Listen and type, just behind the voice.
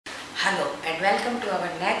Hello and welcome to our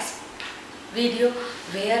next video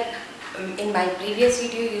where in my previous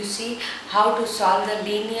video you see how to solve the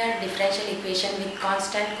linear differential equation with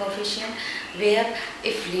constant coefficient, where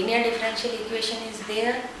if linear differential equation is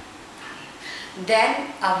there, then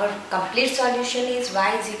our complete solution is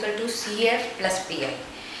y is equal to CF plus PI.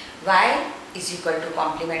 Y is equal to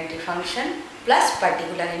complementary function plus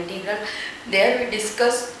particular integral. There we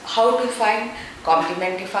discuss how to find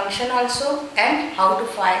complementary function also and how to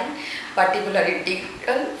find particular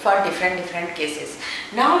integral for different cases.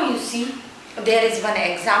 Now you see there is one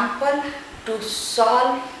example to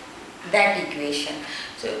solve that equation.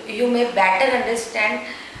 So you may better understand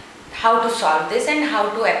how to solve this and how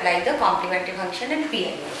to apply the complementary function and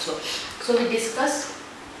PI also. So we discuss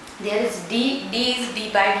there is d is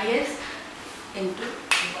d by dx into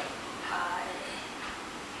y.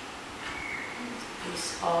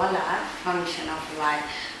 These all are function of y.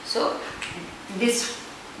 So this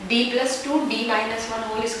d plus 2 d minus 1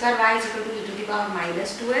 whole square y is equal to e to the power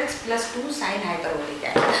minus 2x plus 2 sine hyperbolic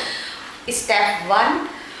x. Step 1.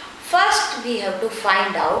 First we have to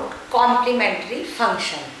find out complementary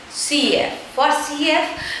function CF. For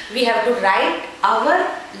CF we have to write our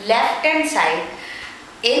left hand side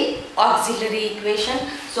in auxiliary equation.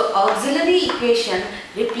 So auxiliary equation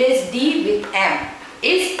replace d with m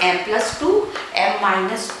is m plus 2 m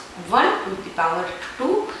minus 1 to the power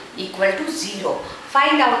 2 equal to 0.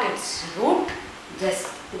 Find out its root.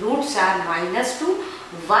 Just roots are minus 2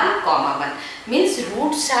 1 comma 1 means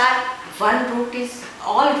roots are one root is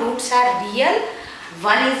all roots are real,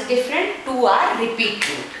 one is different, two are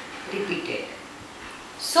repeated.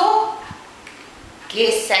 So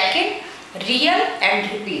case second, real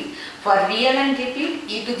and repeat. For real and repeat,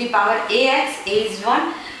 e to the power ax, a is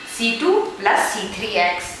 1, c2 plus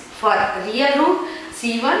c3x. For real root,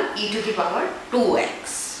 c1 e to the power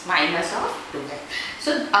 2x minus of 2x.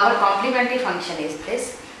 So our complementary function is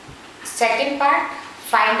this. Second part,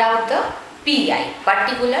 find out the PI,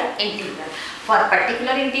 particular integral. For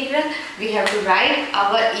particular integral, we have to write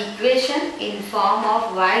our equation in form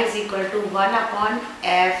of y is equal to 1 upon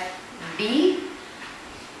fd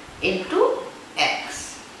into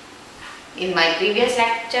x. In my previous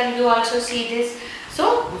lecture, you also see this.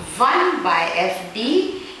 So 1 by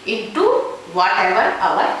fd into whatever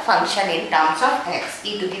our function in terms of x,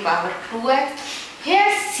 e to the power 2x.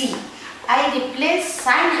 Here c, I replace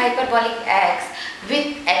sine hyperbolic x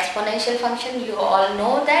with exponential function. You all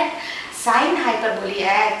know that sine hyperbolic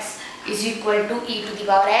x is equal to e to the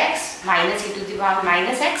power x minus e to the power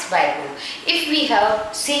minus x by 2. If we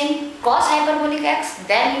have seen cos hyperbolic x,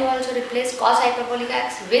 then you also replace cos hyperbolic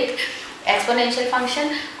x with exponential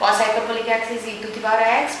function. Cos hyperbolic x is e to the power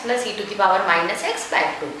x plus e to the power minus x by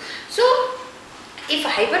 2. So if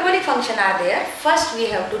hyperbolic function are there, first we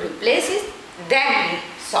have to replace it, then we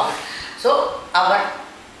solve. So our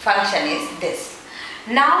function is this.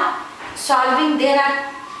 Now solving, there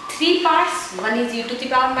are three parts. One is e to the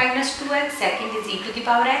power minus 2x, second is e to the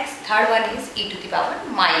power x, third one is e to the power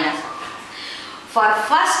minus x. For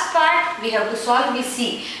first part we have to solve. We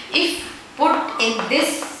see if put in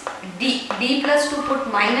this d plus 2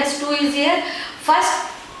 put minus 2 is here. First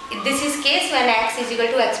this is case when x is equal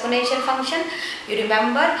to exponential function. You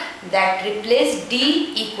remember that replace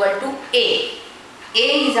d equal to a. A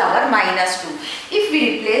is our minus 2. If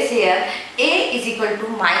we replace here, a is equal to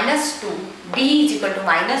minus 2, d is equal to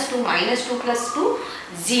minus 2 plus 2,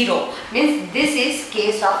 0. Means this is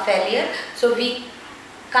case of failure. So we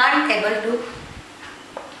can't able to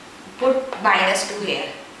put minus 2 here.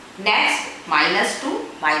 Next, minus 2,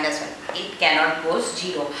 minus 1. It cannot go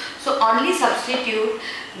 0. So only substitute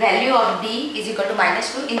value of d is equal to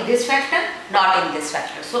minus 2 in this factor, not in this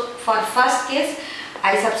factor. So for first case,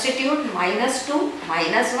 I substitute minus 2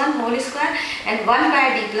 minus 1 whole square and 1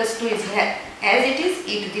 by d plus 2 is here as it is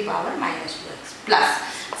e to the power minus 2x plus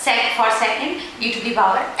for second e to the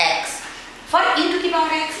power x. For e to the power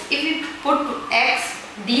x, if we put x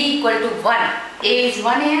d equal to 1, a is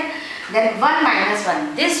 1 here, then 1 minus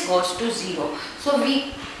 1, this goes to 0. So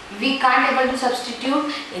we can't able to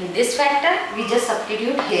substitute in this factor, we just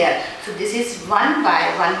substitute here. So this is 1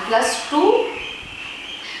 by 1 plus 2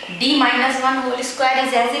 d minus 1 whole square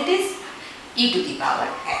is as it is e to the power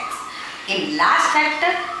x. In last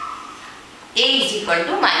factor, a is equal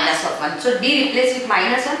to minus of 1. So d replaced with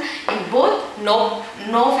minus 1. In both, no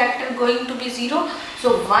factor going to be 0.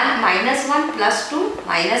 So 1 minus 1 plus 2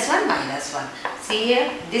 minus 1 minus 1. See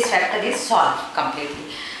here, this factor is solved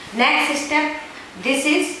completely. Next step, this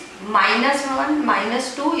is minus 1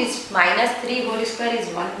 minus 2 is minus 3 whole square is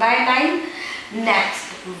 1 by 9.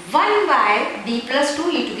 Next, 1 by d plus 2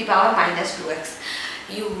 e to the power minus 2x.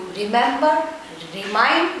 You remember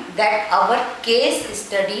remind that our case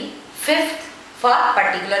study 5th for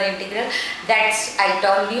particular integral. That's I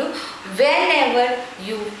told you, whenever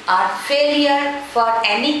you are failure for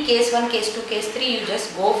any case 1, case 2, case 3, you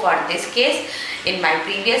just go for this case. In my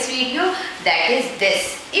previous video, that is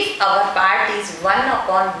this. If our part is 1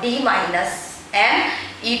 upon d minus m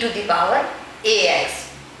e to the power ax.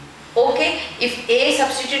 Okay, if a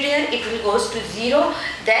substitute here, it will goes to 0,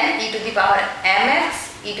 then e to the power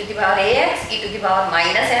mx, e to the power ax, e to the power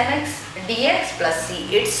minus mx dx plus c.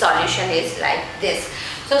 Its solution is like this.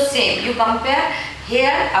 So same, you compare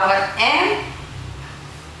here, our m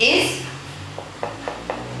is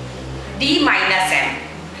d minus m,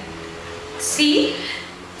 c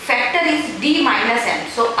factor is d minus m,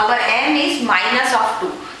 so our m is minus of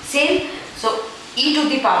 2. Same, so e to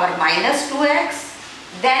the power minus 2x,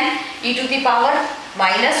 then e to the power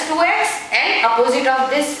minus 2x, and opposite of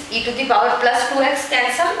this e to the power plus 2x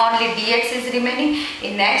cancel, only dx is remaining.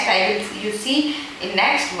 In next you see in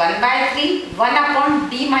next 1 by 3, 1 upon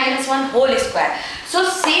d minus 1 whole square. So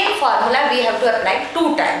same formula we have to apply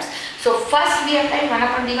 2 times. So first we apply 1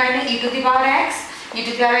 upon d minus e to the power x, e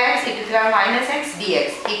to the power x, e to the power minus x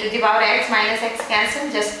dx, e to the power x minus x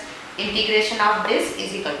cancel, just integration of this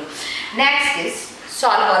is equal to. Next is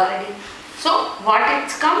solve already. So what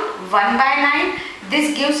it's come, 1 by 9,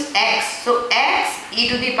 this gives x, so x e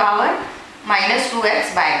to the power minus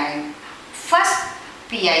 2x by 9. First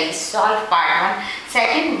PI is solve part 1.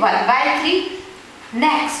 Second 1 by 3.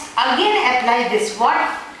 Next again apply this,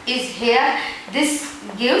 what is here, this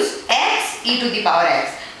gives x e to the power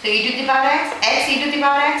x. So e to the power x e to the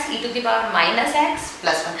power x, e to the power minus x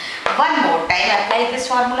plus 1. One more time apply this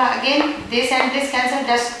formula again, this and this cancel,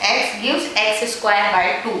 just x gives x square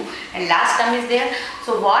by 2 and last term is there.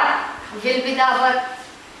 So what will be our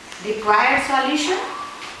required solution?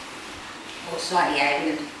 Oh sorry, I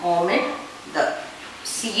will omit the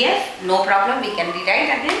CF, no problem, we can rewrite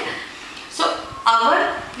again. So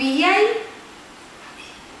our PI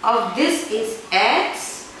of this is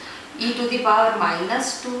x e to the power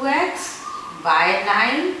minus 2x by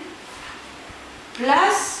 9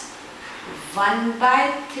 plus 1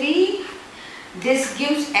 by 3. This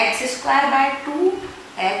gives x square by 2,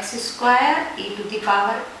 x square e to the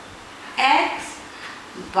power x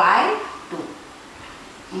by 2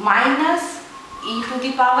 minus e to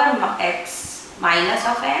the power x minus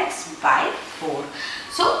of x by 4.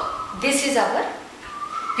 So this is our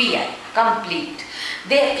PI complete.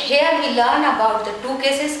 Here we learn about the 2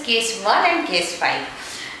 cases, case 1 and case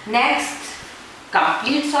 5. Next,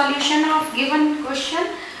 complete solution of given question.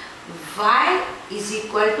 Y is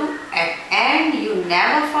equal to, at end you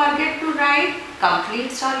never forget to write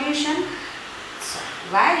complete solution. So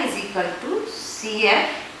y is equal to CF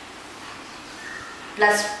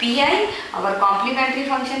plus PI. Our complementary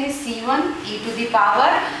function is C1 e to the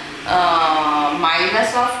power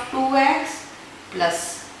minus of 2x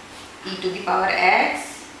plus e to the power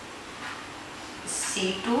x,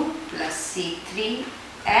 C2 plus C3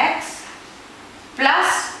 x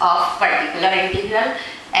plus of particular integral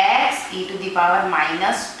x e to the power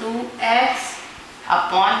minus 2x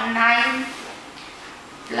upon 9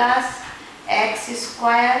 plus x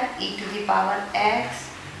square e to the power x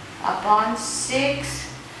upon 6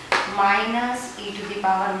 minus e to the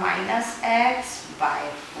power minus x by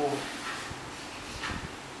 4.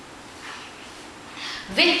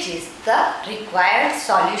 Which is the required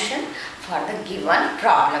solution for the given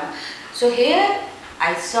problem. So here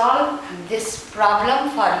I solve this problem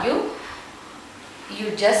for you.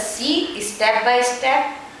 You just see step by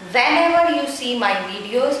step. Whenever you see my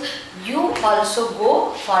videos, you also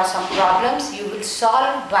go for some problems you will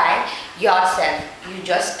solve by yourself. You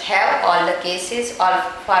just have all the cases or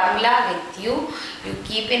formula with you. You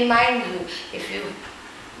keep in mind, if you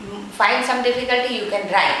find some difficulty, you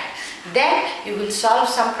can write. Then you will solve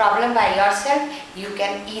some problem by yourself. You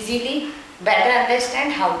can easily better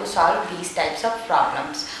understand how to solve these types of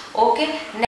problems. Okay.